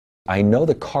I know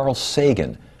that Carl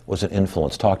Sagan was an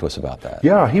influence. Talk to us about that.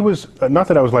 Yeah, he was, not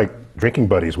that I was like drinking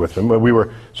buddies with him, we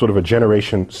were sort of a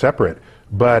generation separate,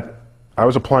 but I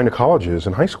was applying to colleges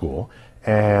in high school,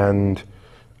 and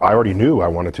I already knew I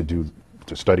wanted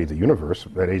to study the universe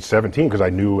at age 17 because I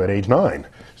knew at age 9.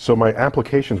 So my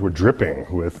applications were dripping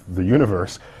with the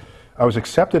universe. I was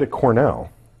accepted at Cornell,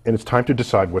 and it's time to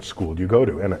decide what school do you go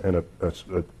to, and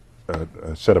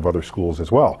a set of other schools as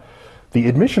well. The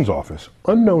admissions office,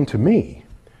 unknown to me,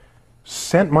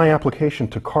 sent my application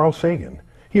to Carl Sagan.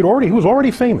 He was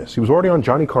already famous. He was already on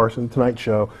Johnny Carson, Tonight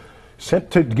Show,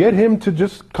 sent to get him to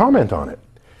just comment on it.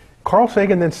 Carl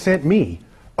Sagan then sent me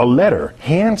a letter,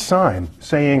 hand-signed,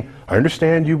 saying, I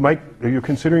understand you're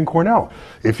considering Cornell.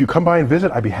 If you come by and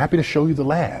visit, I'd be happy to show you the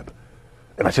lab.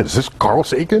 And I said, is this Carl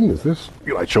Sagan? Is this,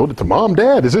 I showed it to Mom,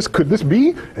 Dad, could this be?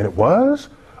 And it was.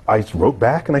 I wrote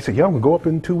back and I said, yeah, I'm gonna go up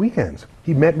in 2 weekends.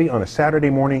 He met me on a Saturday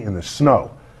morning in the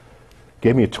snow,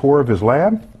 gave me a tour of his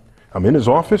lab. I'm in his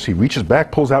office, he reaches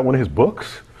back, pulls out one of his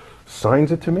books,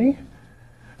 signs it to me.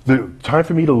 The time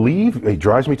for me to leave, he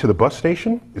drives me to the bus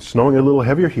station. It's snowing a little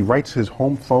heavier. He writes his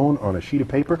home phone on a sheet of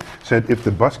paper, said, if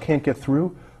the bus can't get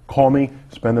through, call me,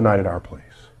 spend the night at our place.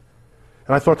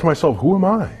 And I thought to myself, who am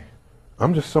I?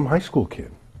 I'm just some high school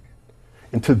kid.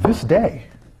 And to this day,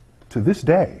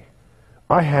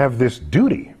 I have this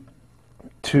duty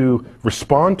to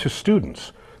respond to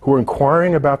students who are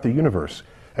inquiring about the universe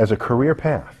as a career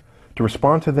path, to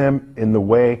respond to them in the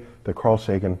way that Carl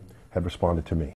Sagan had responded to me.